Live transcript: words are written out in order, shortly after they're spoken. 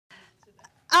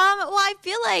Well, I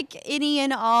feel like any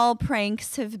and all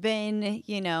pranks have been,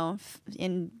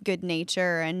 in good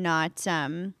nature and not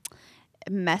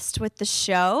messed with the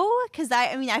show. Because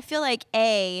I mean, I feel like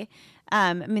I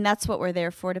mean, that's what we're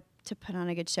there for, to put on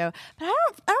a good show. But I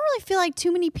don't really feel like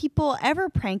too many people ever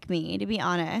prank me, to be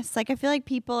honest. Like, I feel like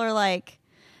people are like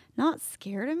not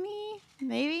scared of me.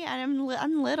 Maybe I'm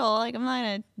little, like I'm not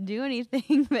gonna do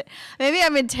anything, but maybe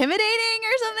I'm intimidating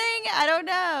or something. I don't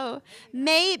know.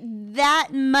 That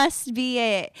must be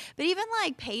it. But even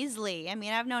like Paisley, I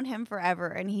mean, I've known him forever,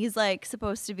 and he's like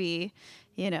supposed to be,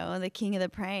 the king of the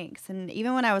pranks. And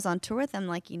even when I was on tour with him,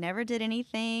 like he never did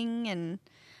anything, and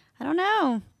I don't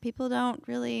know. People don't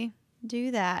really do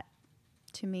that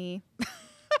to me.